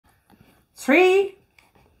3,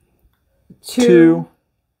 2,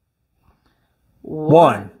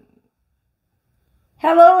 1.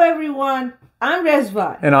 Hello everyone, I'm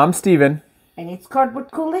Rezvan. And I'm Steven. And it's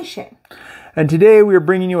Cardboard Coalition. And today we are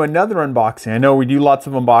bringing you another unboxing. I know we do lots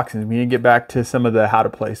of unboxings. We need to get back to some of the how to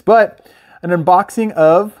plays. But an unboxing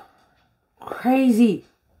of... Crazy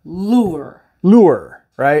Lure. Lure,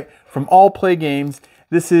 right? From Allplay Games.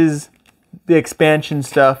 This is the expansion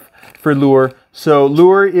stuff for Lure. So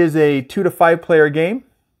Lure is a 2 to 5 player game.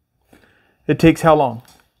 It takes how long?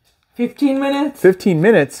 15 minutes. 15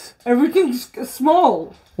 minutes? Everything's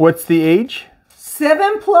small. What's the age?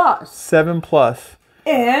 7+. 7+.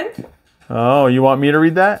 And... Oh, you want me to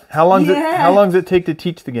read that? How long does it take to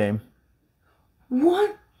teach the game? 1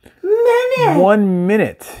 minute. 1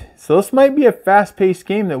 minute. So this might be a fast-paced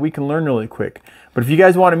game that we can learn really quick. But if you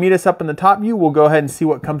guys want to meet us up in the top view, we'll go ahead and see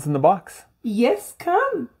what comes in the box. Yes,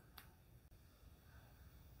 come.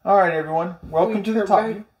 All right, everyone. Welcome to the top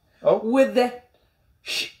view. Oh. With the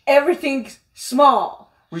everything's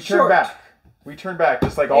small. We turn back. We turn back,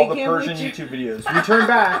 just like all the Persian YouTube videos. We turn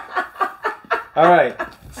back. All right.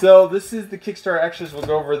 So this is the Kickstarter extras. We'll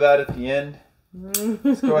go over that at the end.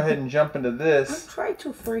 Let's go ahead and jump into this. I try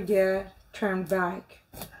to forget turn back.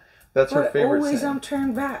 That's her favorite always saying. I'm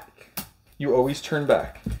turn back. You always turn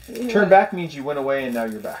back. Yeah. Turn back means you went away and now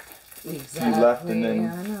you're back. Exactly. You left and then...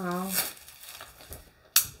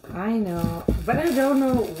 I know. But I don't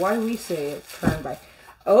know why we say it turn back.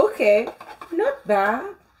 Okay. Not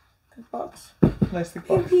bad. Good box. Nice thick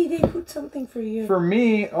box. Maybe they put something for you. For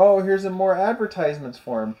me, oh, here's some more advertisements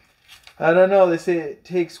for him. I don't know. They say it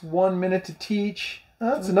takes 1 minute to teach.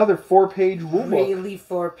 Oh, that's another 4-page rule book. Really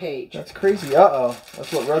 4-page. That's crazy. Uh-oh.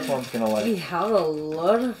 That's what Red's gonna like. We have a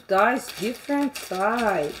lot of dice, different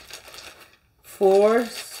size. 4s,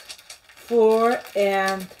 4,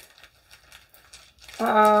 and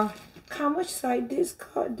how much side this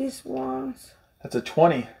one's? That's a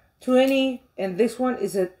 20. 20, and this one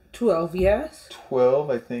is a 12, yes? 12,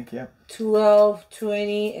 I think, yeah. 12,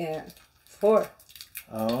 20, and 4.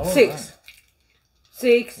 Oh. 6. Right.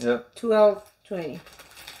 6, yep. 12, 20.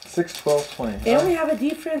 6, 12, 20. And we have a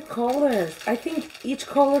different colors. I think each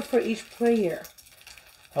color for each player.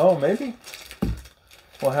 Oh, maybe.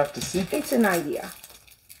 We'll have to see. It's an idea.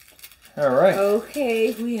 All right.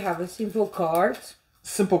 Okay, we have a simple cards.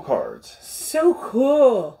 Simple cards. So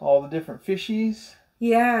cool. All the different fishies.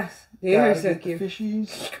 Yes, they're so cute.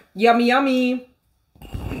 Fishies. Yummy, yummy.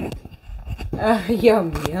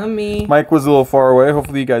 Yummy, yummy. Mike was a little far away.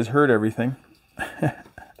 Hopefully you guys heard everything.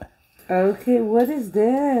 Okay, what is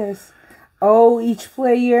this? Oh, each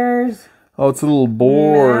player's... Oh, it's a little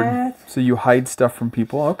board. Math. So you hide stuff from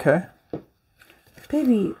people. Okay.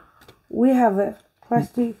 Baby, we have a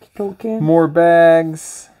plastic token. More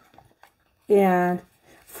bags. And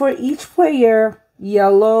for each player,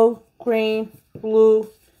 yellow, green, blue,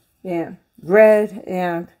 and red,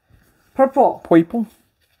 and purple. Purple.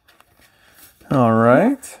 All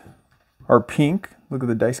right. Or pink. Look at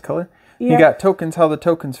the dice color. Yeah. You got tokens. How the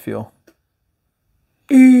tokens feel?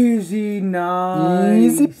 Easy, nice.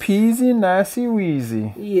 Easy peasy, nicey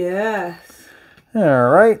wheezy. Yes. All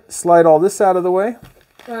right. Slide all this out of the way.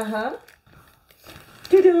 Uh-huh.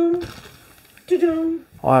 Do-doom. Do-doom.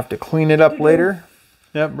 I'll have to clean it up later.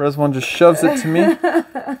 Yep, Rezwan just shoves it to me.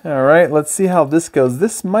 All right, let's see how this goes.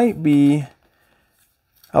 This might be...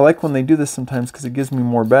 I like when they do this sometimes because it gives me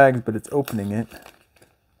more bags, but it's opening it.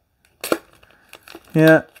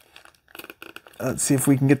 Yeah. Let's see if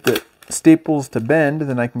we can get the staples to bend,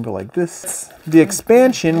 then I can go like this. The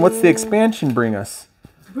expansion, what's the expansion bring us?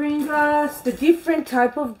 Bring us the different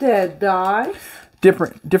type of the dice.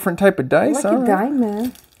 Different type of dice? Like a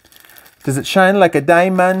diamond. Does it shine like a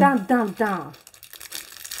diamond? Down, down, down.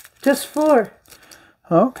 Just 4.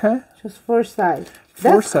 Okay. Just 4 sides.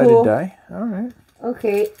 4-sided cool. die. All right.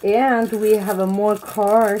 Okay, and we have more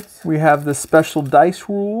cards. We have the special dice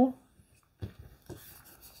rule.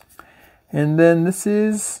 And then this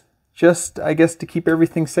is just, I guess, to keep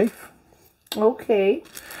everything safe. Okay.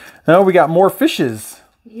 Now we got more fishes.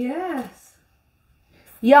 Yes.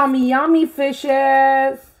 Yummy, yummy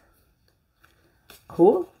fishes.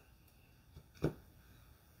 Cool.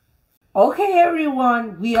 Okay,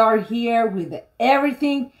 everyone, we are here with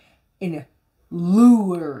everything in a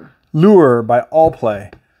Lure. Lure by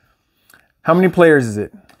Allplay. How many players is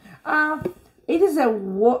it? It is a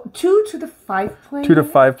 2 to the 5 players. 2 to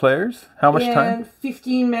 5 players. How much time?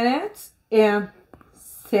 15 minutes and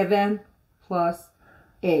 7+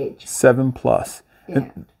 age. 7+.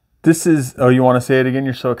 This is, oh, you want to say it again?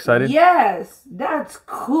 You're so excited? Yes, that's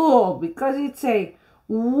cool because it's a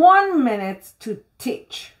 1 minute to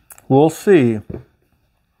teach. We'll see.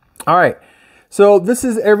 All right. So this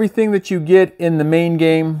is everything that you get in the main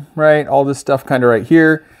game, right? All this stuff kind of right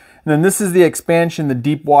here. And then this is the expansion, the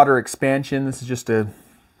deep water expansion. This is just a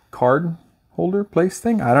card holder place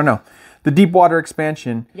thing. I don't know. The deep water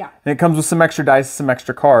expansion. Yeah. And it comes with some extra dice, some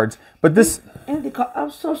extra cards. But this... And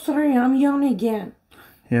I'm so sorry, I'm yawning again.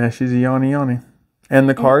 Yeah, she's a yawny. And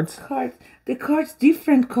the cards? The cards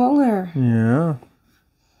different color. Yeah.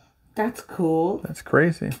 That's cool. That's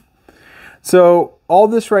crazy. So all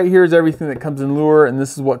this right here is everything that comes in Lure, and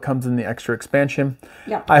this is what comes in the extra expansion.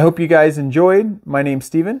 Yeah. I hope you guys enjoyed. My name's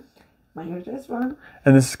Steven. My name is Ron.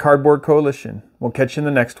 And this is Cardboard Coalition. We'll catch you in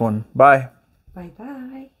the next one. Bye. Bye-bye.